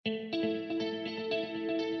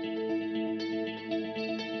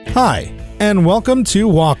Hi, and welcome to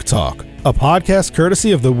Walk Talk, a podcast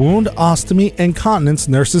courtesy of the Wound, Ostomy, and Continence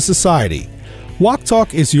Nurses Society. Walk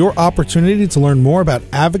Talk is your opportunity to learn more about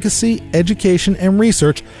advocacy, education, and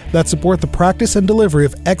research that support the practice and delivery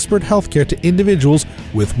of expert healthcare to individuals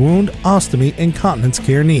with wound, ostomy, and continence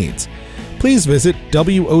care needs. Please visit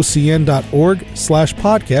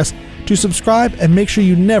wocn.org/podcast to subscribe and make sure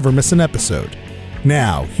you never miss an episode.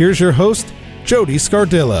 Now, here's your host, Jody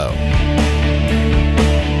Scardillo.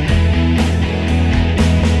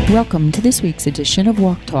 Welcome to this week's edition of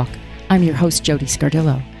Walk Talk. I'm your host, Jody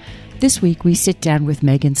Scardillo. This week, we sit down with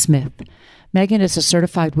Megan Smith. Megan is a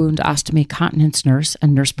certified wound ostomy continence nurse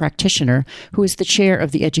and nurse practitioner who is the chair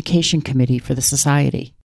of the education committee for the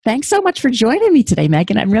society. Thanks so much for joining me today,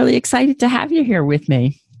 Megan. I'm really excited to have you here with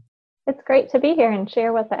me. It's great to be here and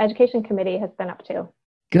share what the education committee has been up to.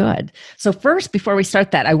 Good. So first, before we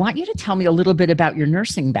start that, I want you to tell me a little bit about your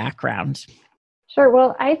nursing background. Sure.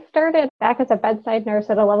 Well, I started back as a bedside nurse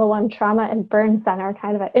at a level 1 trauma and burn center,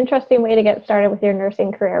 kind of an interesting way to get started with your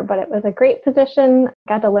nursing career, but it was a great position.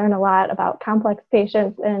 Got to learn a lot about complex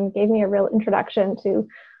patients and gave me a real introduction to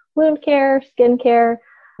wound care, skin care. And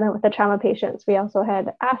then with the trauma patients, we also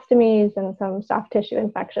had ostomies and some soft tissue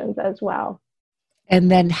infections as well.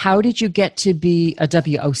 And then how did you get to be a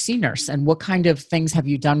WOC nurse, and what kind of things have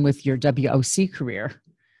you done with your WOC career?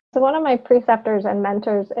 So one of my preceptors and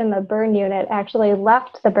mentors in the burn unit actually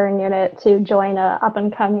left the burn unit to join a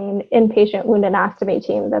up-and-coming inpatient wound and ostomy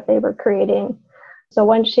team that they were creating. So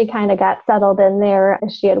once she kind of got settled in there,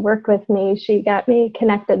 as she had worked with me, she got me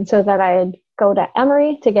connected so that I'd go to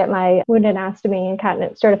Emory to get my wound and ostomy and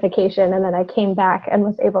continence certification. And then I came back and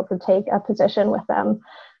was able to take a position with them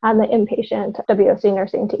on the inpatient WOC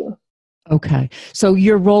nursing team. Okay. So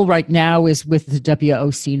your role right now is with the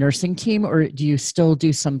WOC nursing team, or do you still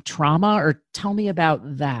do some trauma? Or tell me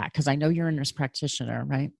about that, because I know you're a nurse practitioner,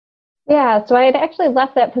 right? Yeah, so I had actually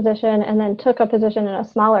left that position and then took a position in a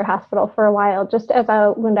smaller hospital for a while, just as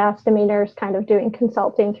a wound ostomy nurse, kind of doing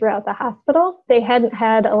consulting throughout the hospital. They hadn't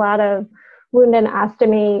had a lot of wound and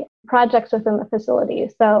ostomy projects within the facility.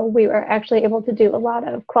 So we were actually able to do a lot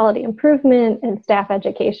of quality improvement and staff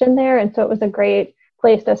education there. And so it was a great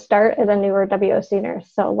place to start as a newer WOC nurse.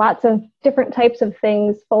 So lots of different types of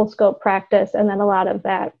things, full scope practice, and then a lot of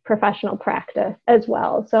that professional practice as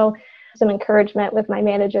well. So some encouragement with my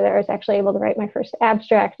manager there. I was actually able to write my first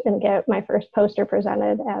abstract and get my first poster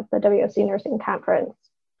presented at the WOC nursing conference.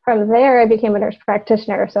 From there, I became a nurse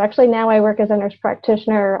practitioner. So actually now I work as a nurse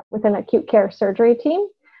practitioner with an acute care surgery team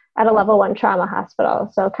at a level 1 trauma hospital.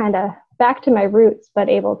 So kind of back to my roots, but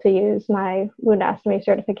able to use my wound ostomy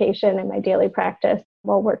certification in my daily practice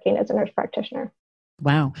while working as a nurse practitioner.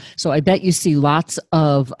 Wow. So I bet you see lots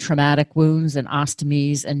of traumatic wounds and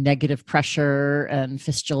ostomies and negative pressure and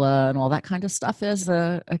fistula and all that kind of stuff as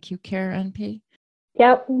a acute care NP?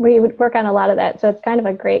 Yep, we would work on a lot of that. So it's kind of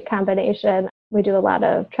a great combination. We do a lot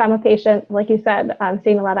of trauma patients, like you said,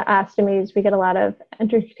 seeing a lot of ostomies. We get a lot of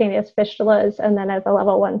intracutaneous fistulas. And then as a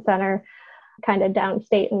level 1 center, kind of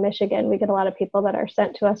downstate in Michigan, we get a lot of people that are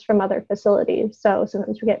sent to us from other facilities. So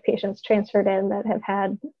sometimes we get patients transferred in that have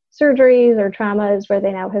had surgeries or traumas where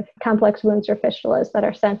they now have complex wounds or fistulas that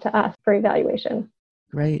are sent to us for evaluation.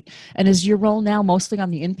 Great. And is your role now mostly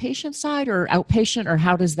on the inpatient side or outpatient, or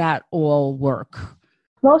how does that all work?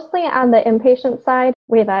 Mostly on the inpatient side.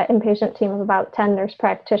 We have an inpatient team of about 10 nurse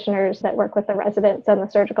practitioners that work with the residents and the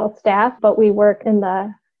surgical staff, but we work in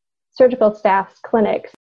the surgical staff's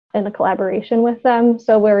clinics in a collaboration with them.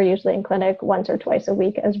 So we're usually in clinic once or twice a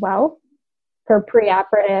week as well for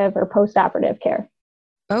preoperative or postoperative care.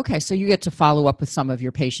 Okay, so you get to follow up with some of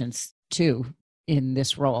your patients too in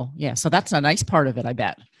this role. Yeah, so that's a nice part of it, I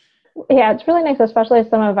bet. Yeah, it's really nice, especially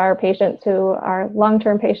some of our patients who are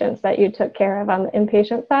long-term patients that you took care of on the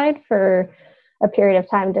inpatient side for a period of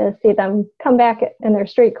time, to see them come back in their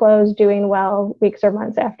street clothes, doing well weeks or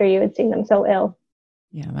months after you had seen them so ill.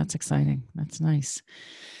 Yeah, that's exciting. That's nice.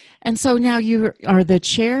 And so now you are the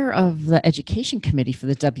chair of the education committee for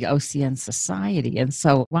the WOCN Society. And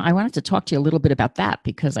so I wanted to talk to you a little bit about that,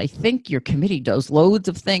 because I think your committee does loads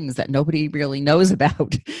of things that nobody really knows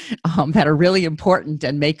about that are really important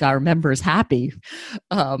and make our members happy.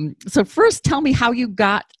 So first, tell me how you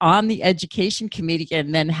got on the education committee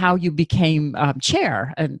and then how you became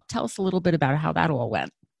chair, and tell us a little bit about how that all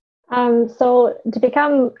went. So to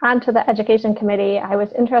become onto the education committee, I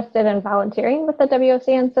was interested in volunteering with the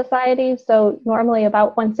WOCN Society. So normally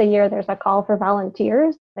about once a year, there's a call for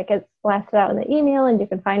volunteers. Like, it's blasted out in the email and you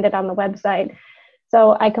can find it on the website.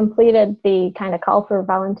 So I completed the kind of call for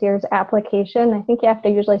volunteers application. I think you have to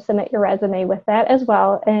usually submit your resume with that as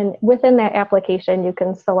well. And within that application, you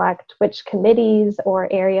can select which committees or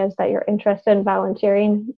areas that you're interested in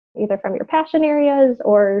volunteering, either from your passion areas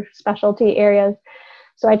or specialty areas.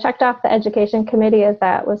 So I checked off the education committee as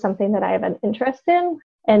that was something that I have an interest in.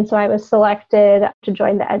 And so I was selected to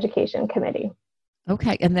join the education committee.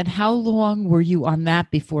 Okay. And then how long were you on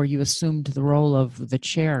that before you assumed the role of the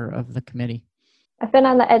chair of the committee? I've been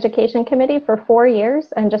on the education committee for 4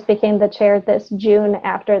 years and just became the chair this June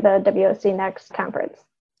after the WOC Next conference.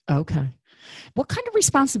 Okay. What kind of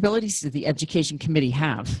responsibilities does the education committee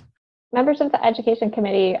have? Members of the education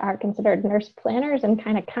committee are considered nurse planners and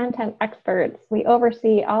kind of content experts. We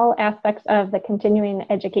oversee all aspects of the continuing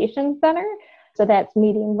education center. So that's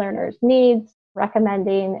meeting learners' needs,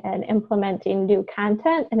 recommending and implementing new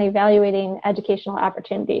content, and evaluating educational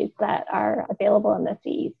opportunities that are available in the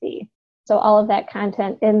CEC. So all of that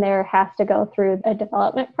content in there has to go through a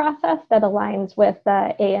development process that aligns with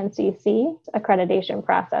the ANCC accreditation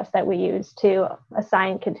process that we use to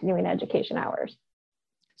assign continuing education hours.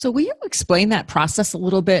 So will you explain that process a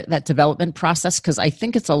little bit, that development process? Because I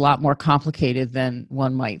think it's a lot more complicated than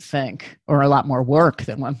one might think, or a lot more work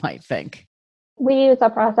than one might think. We use a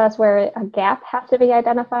process where a gap has to be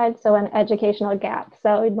identified, so an educational gap.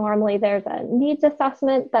 So normally there's a needs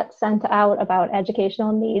assessment that's sent out about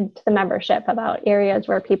educational needs to the membership, about areas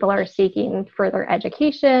where people are seeking further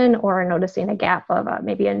education or noticing a gap of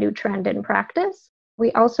maybe a new trend in practice.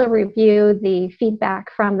 We also review the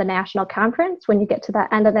feedback from the national conference when you get to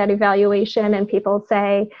the end of that evaluation and people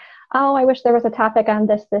say, oh, I wish there was a topic on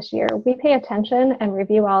this year. We pay attention and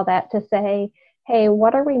review all that to say, hey,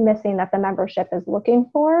 what are we missing that the membership is looking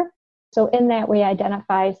for? So in that, we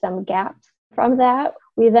identify some gaps. From that,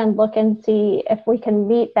 we then look and see if we can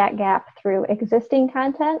meet that gap through existing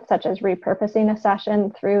content, such as repurposing a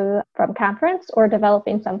session from conference or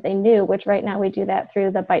developing something new, which right now we do that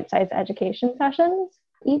through the bite-sized education sessions.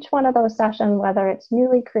 Each one of those sessions, whether it's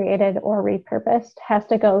newly created or repurposed, has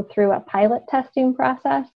to go through a pilot testing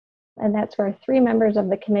process. And that's where 3 members of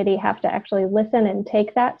the committee have to actually listen and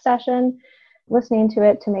take that session, listening to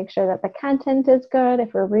it to make sure that the content is good.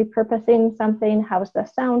 If we're repurposing something, how's the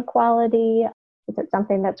sound quality? Is it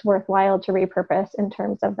something that's worthwhile to repurpose in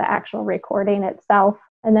terms of the actual recording itself?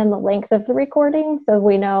 And then the length of the recording. So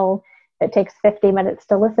we know it takes 50 minutes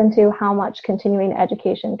to listen to, how much continuing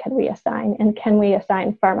education can we assign? And can we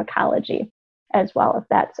assign pharmacology as well, if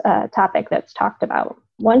that's a topic that's talked about?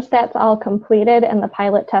 Once that's all completed and the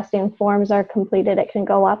pilot testing forms are completed, it can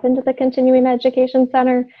go up into the continuing education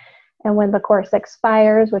center. And when the course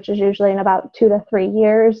expires, which is usually in about 2 to 3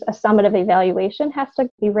 years, a summative evaluation has to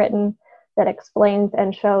be written that explains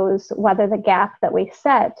and shows whether the gap that we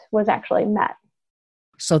set was actually met.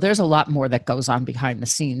 So there's a lot more that goes on behind the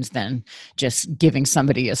scenes than just giving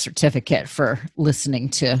somebody a certificate for listening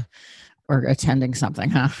to or attending something,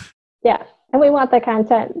 huh? Yeah. And we want the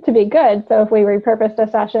content to be good. So if we repurposed a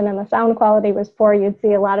session and the sound quality was poor, you'd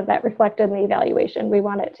see a lot of that reflected in the evaluation. We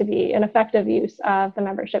want it to be an effective use of the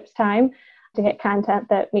membership's time to get content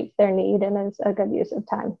that meets their need and is a good use of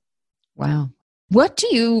time. Wow. What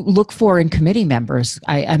do you look for in committee members?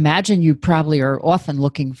 I imagine you probably are often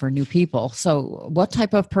looking for new people. So what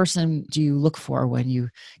type of person do you look for when you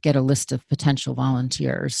get a list of potential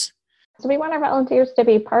volunteers? So we want our volunteers to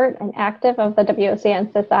be part and active of the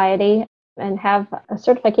WOCN Society and have a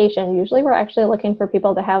certification. Usually we're actually looking for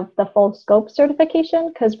people to have the full scope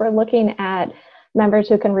certification because we're looking at members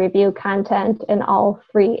who can review content in all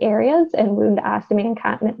 3 areas in wound, ostomy, and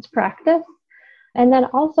continence practice. And then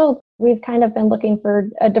also we've kind of been looking for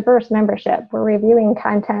a diverse membership. We're reviewing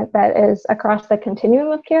content that is across the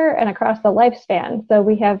continuum of care and across the lifespan. So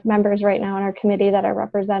we have members right now in our committee that are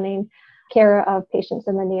representing care of patients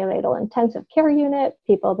in the neonatal intensive care unit,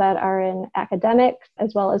 people that are in academics,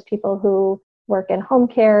 as well as people who work in home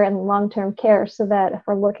care and long-term care, so that if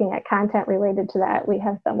we're looking at content related to that, we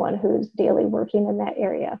have someone who's daily working in that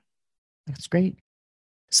area. That's great.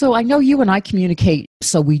 So I know you and I communicate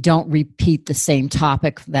so we don't repeat the same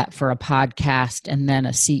topic that for a podcast and then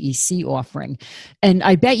a CEC offering. And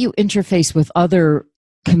I bet you interface with other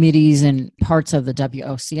committees and parts of the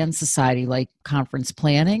WOCN Society, like conference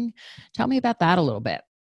planning. Tell me about that a little bit.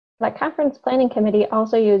 The conference planning committee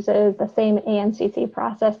also uses the same ANCC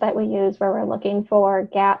process that we use, where we're looking for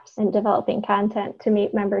gaps in developing content to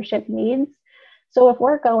meet membership needs. So if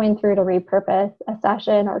we're going through to repurpose a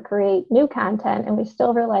session or create new content and we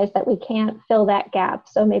still realize that we can't fill that gap,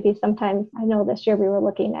 so maybe sometimes, I know this year we were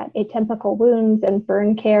looking at atypical wounds and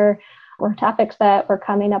burn care, were topics that were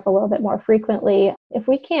coming up a little bit more frequently. If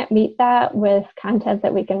we can't meet that with content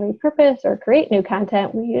that we can repurpose or create new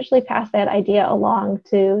content, we usually pass that idea along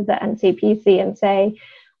to the NCPC and say,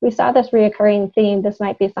 we saw this reoccurring theme. This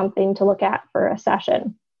might be something to look at for a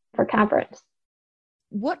session for conference.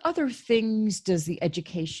 What other things does the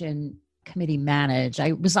education committee manage?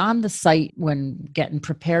 I was on the site when getting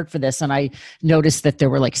prepared for this, and I noticed that there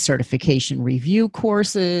were like certification review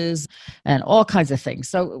courses and all kinds of things.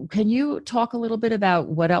 So can you talk a little bit about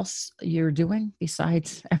what else you're doing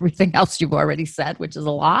besides everything else you've already said, which is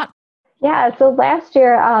a lot? Yeah, so last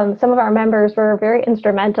year, some of our members were very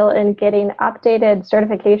instrumental in getting updated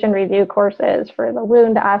certification review courses for the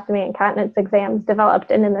wound, ostomy, and continence exams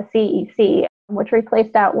developed in the CEC, which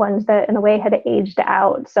replaced out ones that in a way had aged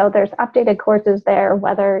out. So there's updated courses there,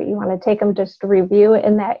 whether you want to take them just to review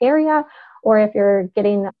in that area, or if you're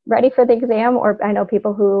getting ready for the exam, or I know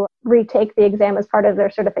people who retake the exam as part of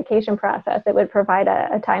their certification process, it would provide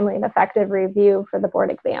a timely and effective review for the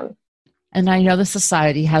board exam. And I know the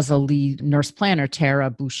society has a lead nurse planner, Tara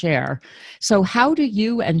Boucher. So how do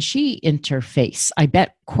you and she interface? I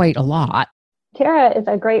bet quite a lot. Tara is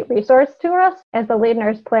a great resource to us as the lead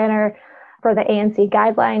nurse planner for the ANC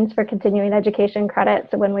guidelines for continuing education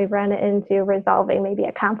credits. So when we run into resolving maybe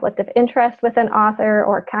a conflict of interest with an author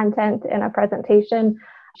or content in a presentation,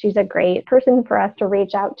 she's a great person for us to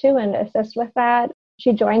reach out to and assist with that.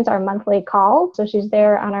 She joins our monthly call. So she's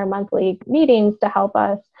there on our monthly meetings to help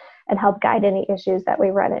us and help guide any issues that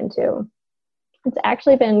we run into. It's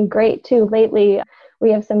actually been great too lately.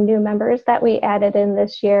 We have some new members that we added in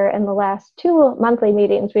this year. In the last 2 monthly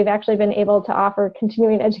meetings, we've actually been able to offer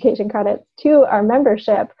continuing education credits to our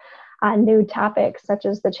membership on new topics such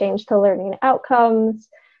as the change to learning outcomes,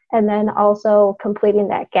 and then also completing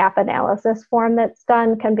that gap analysis form that's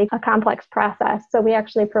done can be a complex process. So we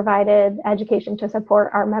actually provided education to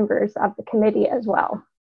support our members of the committee as well.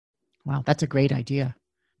 Wow, that's a great idea.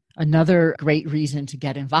 Another great reason to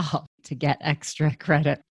get involved, to get extra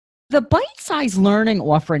credit. The bite-sized learning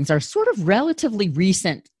offerings are sort of relatively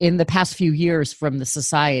recent in the past few years from the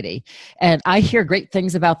society. And I hear great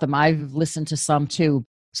things about them. I've listened to some too.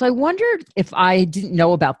 So I wondered if I didn't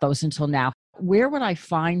know about those until now. Where would I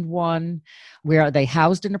find one? Where are they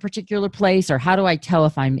housed in a particular place? Or how do I tell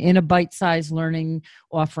if I'm in a bite-sized learning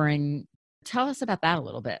offering? Tell us about that a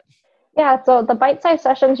little bit. Yeah, so the bite-sized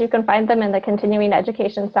sessions, you can find them in the Continuing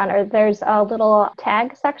Education Center. There's a little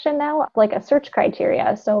tag section now, like a search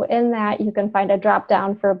criteria. So in that, you can find a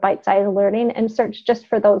drop-down for bite-sized learning and search just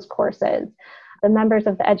for those courses. The members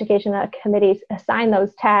of the education committee assign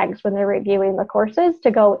those tags when they're reviewing the courses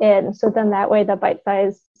to go in. So then that way the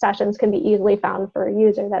bite-sized sessions can be easily found for a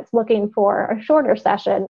user that's looking for a shorter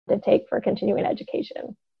session to take for continuing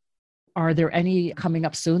education. Are there any coming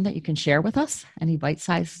up soon that you can share with us? Any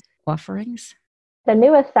bite-sized offerings? The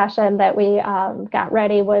newest session that we got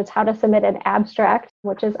ready was how to submit an abstract,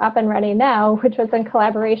 which is up and running now, which was in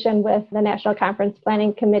collaboration with the National Conference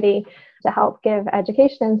Planning Committee to help give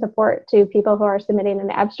education and support to people who are submitting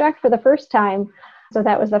an abstract for the first time. So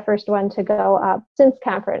that was the first one to go up since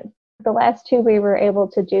conference. The last two we were able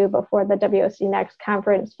to do before the WOC Next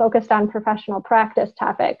conference focused on professional practice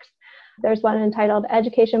topics. There's one entitled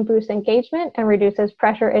Education Boosts Engagement and Reduces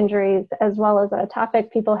Pressure Injuries, as well as a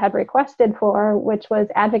topic people had requested for, which was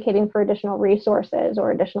advocating for additional resources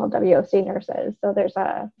or additional WOC nurses. So there's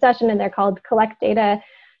a session in there called Collect Data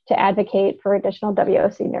to Advocate for Additional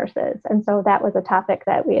WOC Nurses. And so that was a topic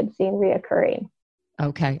that we had seen reoccurring.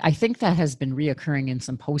 Okay. I think that has been reoccurring in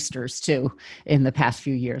some posters too in the past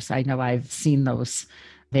few years. I know I've seen those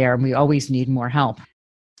there, and we always need more help.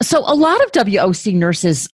 So a lot of WOC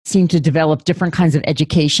nurses seem to develop different kinds of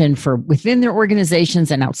education for within their organizations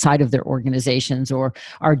and outside of their organizations, or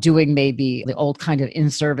are doing maybe the old kind of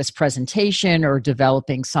in-service presentation or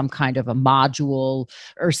developing some kind of a module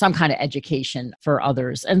or some kind of education for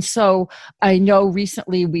others. And so I know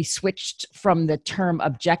recently we switched from the term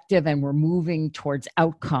objective and we're moving towards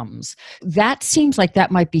outcomes. That seems like that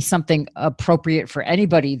might be something appropriate for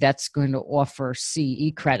anybody that's going to offer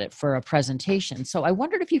CE credit for a presentation. So I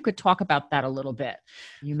wondered if you could talk about that a little bit.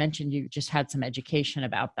 You mentioned you just had some education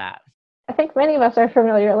about that. I think many of us are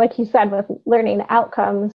familiar, like you said, with learning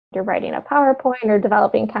outcomes. You're writing a PowerPoint or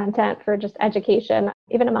developing content for just education,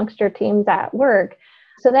 even amongst your teams at work.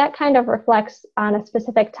 So that kind of reflects on a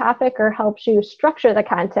specific topic or helps you structure the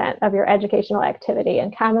content of your educational activity.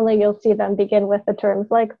 And commonly you'll see them begin with the terms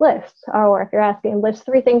like list, or if you're asking, list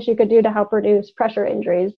 3 things you could do to help reduce pressure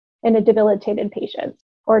injuries in a debilitated patient,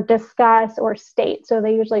 or discuss or state. So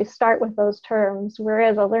they usually start with those terms,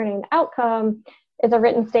 whereas a learning outcome is a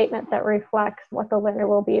written statement that reflects what the learner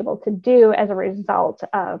will be able to do as a result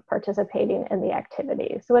of participating in the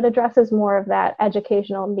activity. So it addresses more of that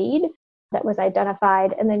educational need that was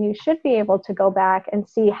identified, and then you should be able to go back and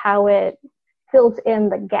see how it fills in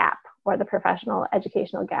the gap or the professional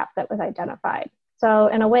educational gap that was identified. So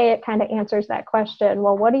in a way, it kind of answers that question,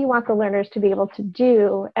 well, what do you want the learners to be able to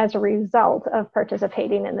do as a result of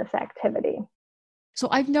participating in this activity? So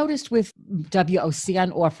I've noticed with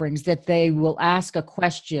WOCN offerings that they will ask a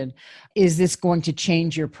question, is this going to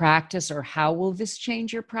change your practice, or how will this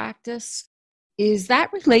change your practice? Is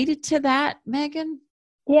that related to that, Megan?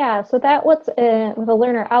 Yeah, so that with a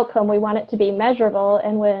learner outcome, we want it to be measurable.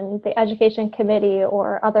 And when the education committee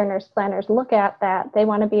or other nurse planners look at that, they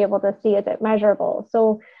want to be able to see, is it measurable?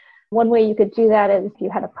 So one way you could do that is if you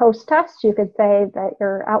had a post-test, you could say that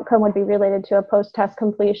your outcome would be related to a post-test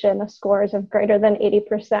completion of scores of greater than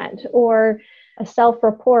 80%, or a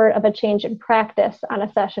self-report of a change in practice on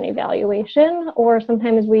a session evaluation, or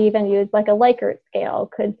sometimes we even use like a Likert scale.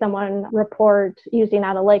 Could someone report using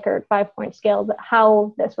on a Likert 5-point scale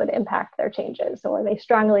how this would impact their changes, or they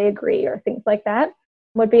strongly agree, or things like that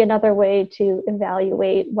would be another way to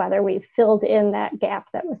evaluate whether we filled in that gap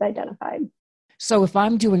that was identified. So if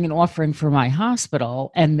I'm doing an offering for my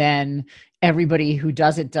hospital and then everybody who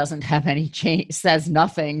does it doesn't have any change, says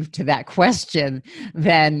nothing to that question,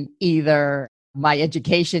 then either my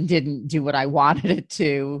education didn't do what I wanted it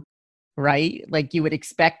to, right? Like you would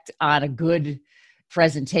expect on a good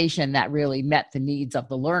presentation that really met the needs of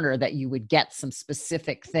the learner that you would get some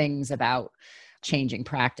specific things about changing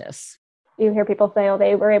practice. You hear people say, oh,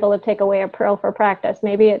 they were able to take away a pearl for practice.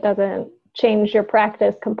 Maybe it doesn't change your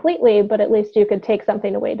practice completely, but at least you could take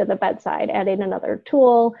something away to the bedside, adding another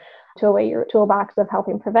tool to your toolbox of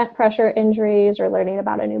helping prevent pressure injuries, or learning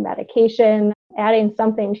about a new medication, adding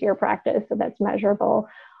something to your practice so that's measurable,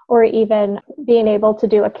 or even being able to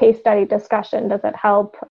do a case study discussion. Does it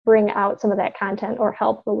help bring out some of that content or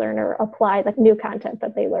help the learner apply the new content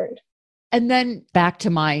that they learned? And then back to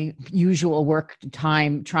my usual work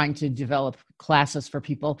time trying to develop classes for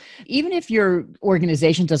people. Even if your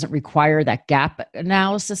organization doesn't require that gap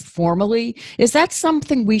analysis formally, is that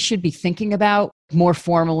something we should be thinking about more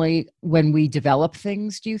formally when we develop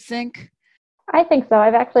things, do you think? I think so.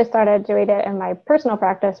 I've actually started doing it in my personal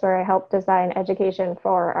practice, where I help design education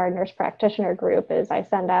for our nurse practitioner group. Is I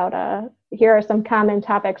send out here are some common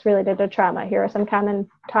topics related to trauma. Here are some common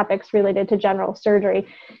topics related to general surgery,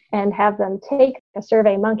 and have them take a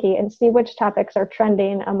Survey Monkey and see which topics are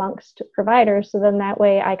trending amongst providers. So then that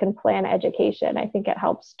way I can plan education. I think it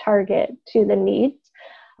helps target to the needs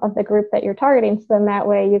of the group that you're targeting. So then that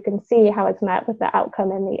way you can see how it's met with the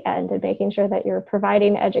outcome in the end, and making sure that you're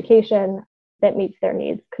providing education that meets their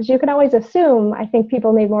needs. Because you can always assume, I think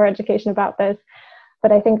people need more education about this,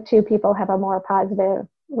 but I think too, people have a more positive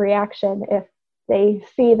reaction if they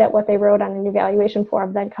see that what they wrote on an evaluation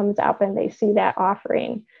form then comes up and they see that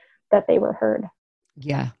offering, that they were heard.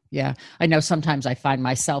 Yeah. I know sometimes I find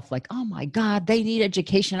myself like, oh my God, they need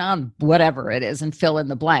education on whatever it is, and fill in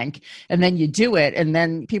the blank. And then you do it, and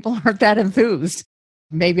then people aren't that enthused.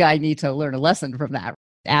 Maybe I need to learn a lesson from that.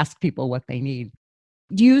 Ask people what they need.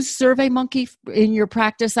 Do you use SurveyMonkey in your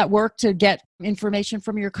practice at work to get information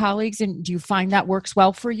from your colleagues? And do you find that works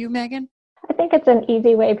well for you, Megan? I think it's an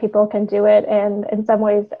easy way people can do it. And in some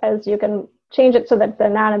ways, as you can change it so that it's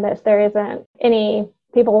anonymous, there isn't any,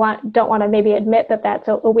 people don't want to maybe admit that that's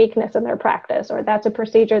a weakness in their practice, or that's a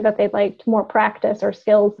procedure that they'd like more practice or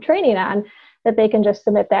skills training on, that they can just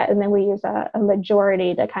submit that. And then we use a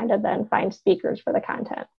majority to kind of then find speakers for the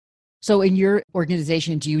content. So in your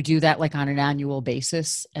organization, do you do that like on an annual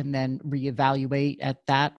basis and then reevaluate at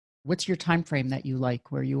that? What's your time frame that you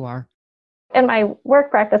like where you are? In my work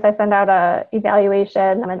practice, I send out a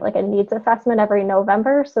evaluation, like a needs assessment every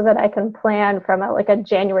November, so that I can plan from a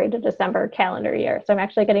January to December calendar year. So I'm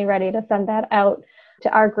actually getting ready to send that out to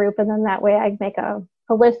our group. And then that way I make a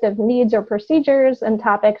list of needs or procedures and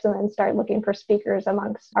topics, and then start looking for speakers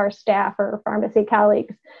amongst our staff or pharmacy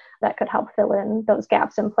colleagues that could help fill in those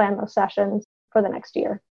gaps and plan those sessions for the next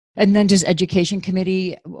year. And then does education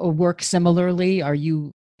committee work similarly? Are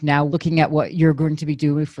you now looking at what you're going to be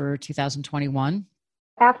doing for 2021?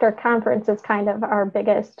 After conference is kind of our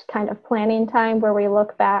biggest kind of planning time, where we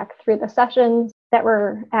look back through the sessions that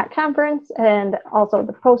were at conference and also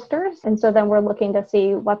the posters. And so then we're looking to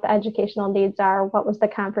see what the educational needs are. What was the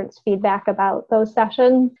conference feedback about those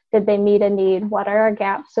sessions? Did they meet a need? What are our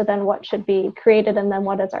gaps? So then what should be created? And then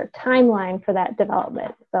what is our timeline for that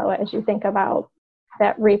development? So as you think about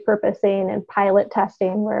that repurposing and pilot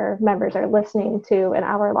testing, where members are listening to an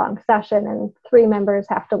hour-long session and 3 members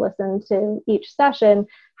have to listen to each session,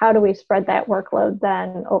 how do we spread that workload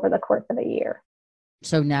then over the course of a year?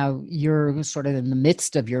 So now you're sort of in the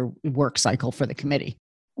midst of your work cycle for the committee.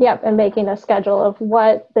 Yep, and making a schedule of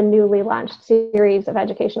what the newly launched series of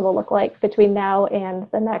education will look like between now and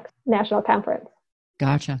the next national conference.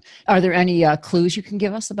 Gotcha. Are there any clues you can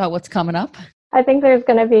give us about what's coming up? I think there's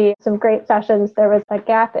going to be some great sessions. There was a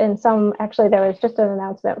gap in some, actually there was just an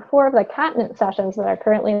announcement, 4 of the continent sessions that are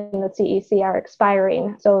currently in the CEC are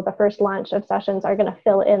expiring. So the first launch of sessions are going to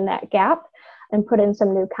fill in that gap and put in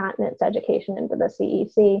some new continents education into the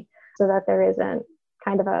CEC so that there isn't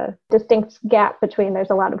kind of a distinct gap between, there's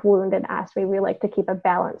a lot of wound and ostomy. We like to keep a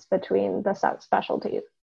balance between the subspecialties.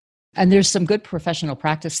 And there's some good professional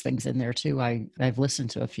practice things in there too. I've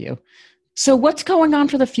listened to a few. So what's going on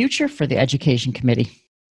for the future for the Education Committee?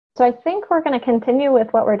 So I think we're going to continue with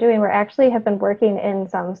what we're doing. We actually have been working in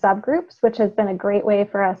some subgroups, which has been a great way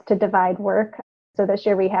for us to divide work. So this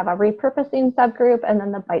year we have a repurposing subgroup and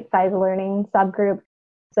then the bite-sized learning subgroup.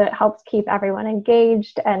 So it helps keep everyone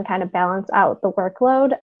engaged and kind of balance out the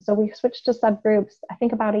workload. So we switched to subgroups, I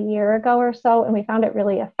think about a year ago or so, and we found it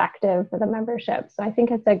really effective for the membership. So I think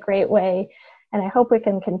it's a great way, and I hope we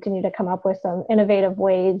can continue to come up with some innovative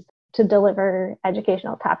ways to deliver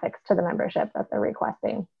educational topics to the membership that they're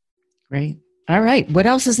requesting. Great. All right. What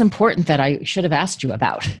else is important that I should have asked you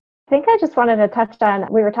about? I think I just wanted to touch on,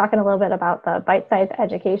 we were talking a little bit about the bite-sized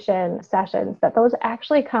education sessions, that those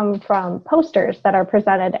actually come from posters that are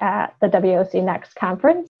presented at the WOC Next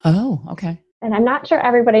conference. Oh, okay. And I'm not sure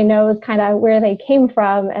everybody knows kind of where they came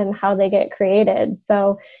from and how they get created.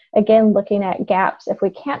 So again, looking at gaps, if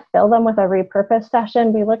we can't fill them with a repurposed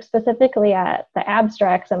session, we look specifically at the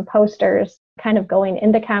abstracts and posters, kind of going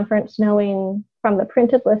into conference, knowing from the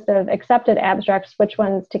printed list of accepted abstracts which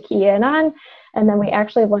ones to key in on. And then we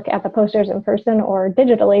actually look at the posters in person or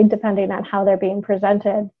digitally, depending on how they're being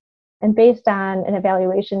presented. And based on an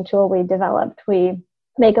evaluation tool we developed, we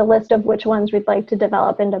make a list of which ones we'd like to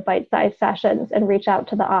develop into bite-sized sessions and reach out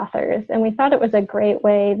to the authors. And we thought it was a great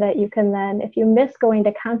way that you can then, if you miss going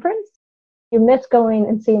to conference, you miss going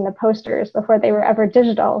and seeing the posters before they were ever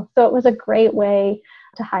digital. So it was a great way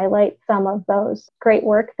to highlight some of those great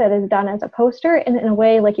work that is done as a poster. And in a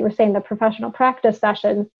way, like you were saying, the professional practice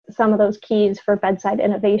sessions, some of those keys for bedside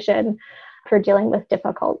innovation for dealing with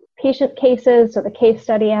difficult patient cases, so the case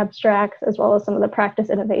study abstracts, as well as some of the practice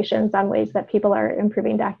innovations on ways that people are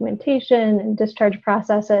improving documentation and discharge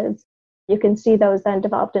processes. You can see those then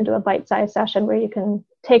developed into a bite-sized session where you can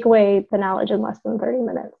take away the knowledge in less than 30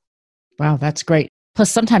 minutes. Wow, that's great. Plus,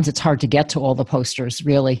 sometimes it's hard to get to all the posters,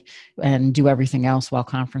 really, and do everything else while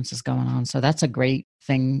conference is going on. So that's a great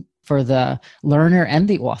thing for the learner and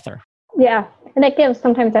the author. Yeah, and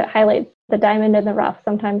sometimes it highlights the diamond in the rough,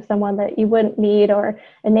 sometimes someone that you wouldn't meet or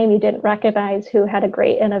a name you didn't recognize who had a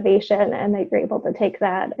great innovation, and that you're able to take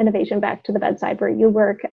that innovation back to the bedside where you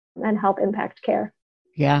work and help impact care.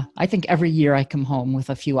 Yeah, I think every year I come home with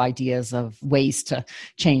a few ideas of ways to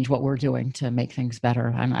change what we're doing to make things better.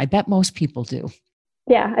 And I bet most people do.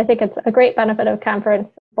 Yeah, I think it's a great benefit of conference,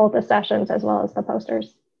 both the sessions as well as the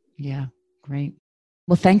posters. Yeah, great.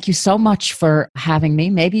 Well, thank you so much for having me.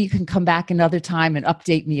 Maybe you can come back another time and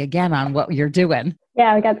update me again on what you're doing.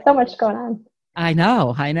 Yeah, we got so much going on. I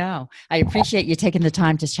know. I appreciate you taking the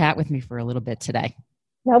time to chat with me for a little bit today.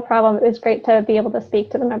 No problem. It was great to be able to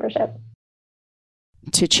speak to the membership.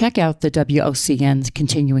 To check out the WOCN's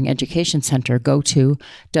Continuing Education Center, go to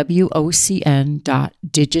wocn.digitel,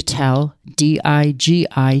 digitell,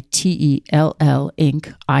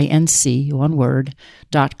 Inc., INC, one word,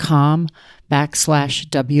 .com/WOCN.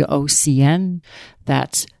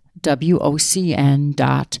 That's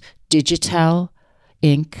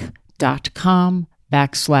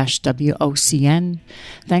wocn.digitalinc.com/WOCN.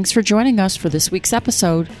 Thanks for joining us for this week's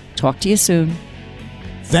episode. Talk to you soon.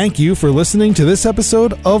 Thank you for listening to this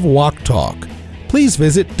episode of Walk Talk. Please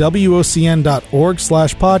visit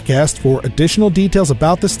wocn.org/podcast for additional details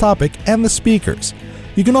about this topic and the speakers.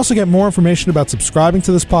 You can also get more information about subscribing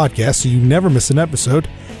to this podcast so you never miss an episode,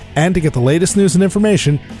 and to get the latest news and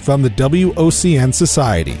information from the WOCN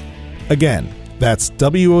Society. Again, that's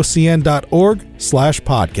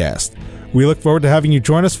wocn.org/podcast. We look forward to having you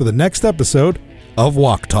join us for the next episode of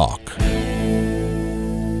Walk Talk.